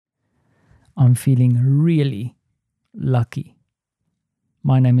I'm feeling really lucky.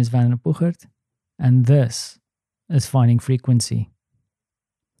 My name is Van Puchert, and this is Finding Frequency.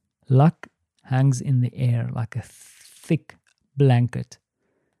 Luck hangs in the air like a thick blanket.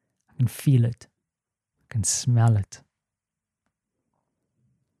 I can feel it. I can smell it.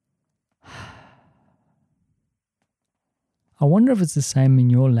 I wonder if it's the same in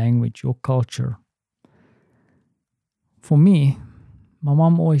your language, your culture. For me, my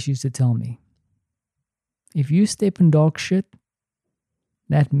mom always used to tell me, if you step in dog shit,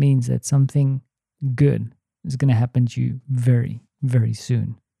 that means that something good is going to happen to you very, very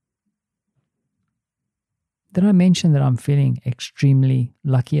soon. Did I mention that I'm feeling extremely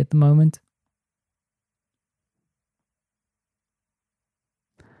lucky at the moment?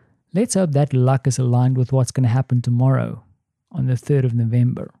 Let's hope that luck is aligned with what's going to happen tomorrow on the 3rd of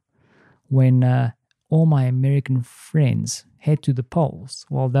November when all my American friends head to the polls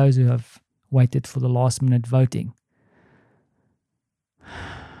while those who have waited for the last minute voting.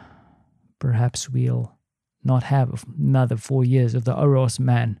 Perhaps we'll not have another 4 years of the Oros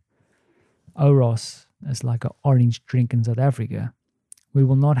man. Oros is like an orange drink in South Africa. We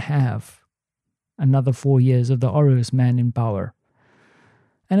will not have another 4 years of the Oros man in power.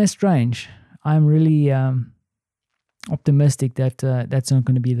 And it's strange. I'm really optimistic that that's not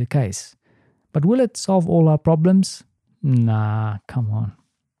going to be the case. But will it solve all our problems? Nah, come on.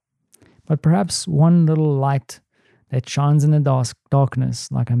 But perhaps one little light that shines in the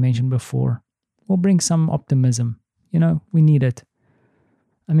darkness, like I mentioned before, will bring some optimism. You know, we need it.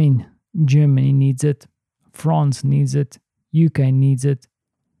 I mean, Germany needs it. France needs it. UK needs it.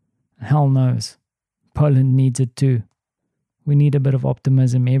 Hell knows. Poland needs it too. We need a bit of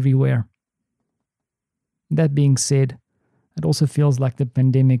optimism everywhere. That being said, it also feels like the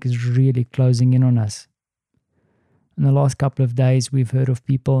pandemic is really closing in on us. In the last couple of days, we've heard of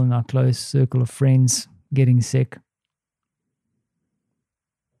people in our close circle of friends getting sick.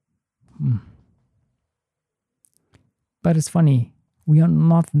 But it's funny, we are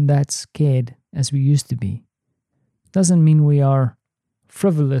not that scared as we used to be. Doesn't mean we are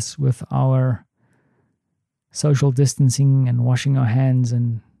frivolous with our social distancing and washing our hands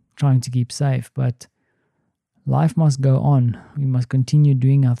and trying to keep safe, but life must go on. We must continue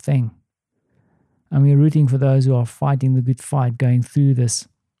doing our thing. And we're rooting for those who are fighting the good fight going through this.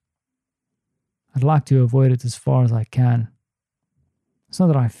 I'd like to avoid it as far as I can. It's not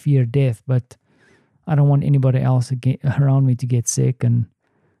that I fear death, but I don't want anybody else around me to get sick, and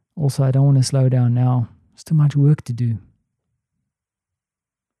also I don't want to slow down now. There's too much work to do.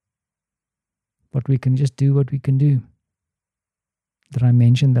 But we can just do what we can do. Did I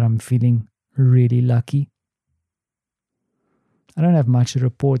mention that I'm feeling really lucky? I don't have much to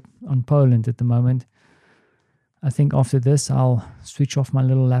report on Poland at the moment. I think after this, I'll switch off my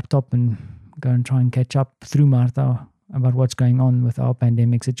little laptop and go and try and catch up through Marta about what's going on with our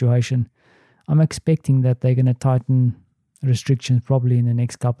pandemic situation. I'm expecting that they're going to tighten restrictions probably in the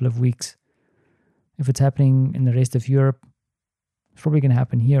next couple of weeks. If it's happening in the rest of Europe, it's probably going to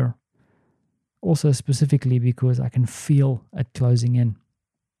happen here. Also specifically because I can feel it closing in.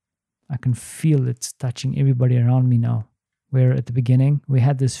 I can feel it's touching everybody around me now. Where at the beginning, we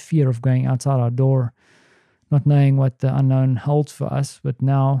had this fear of going outside our door, not knowing what the unknown holds for us. But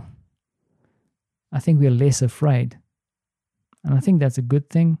now, I think we're less afraid. And I think that's a good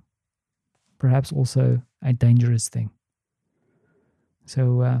thing, perhaps also a dangerous thing.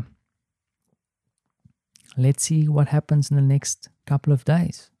 So, let's see what happens in the next couple of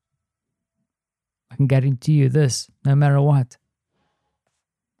days. I can guarantee you this, no matter what.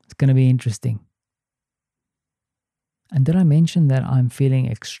 It's going to be interesting. And did I mention that I'm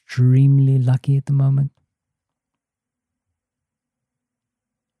feeling extremely lucky at the moment?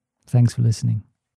 Thanks for listening.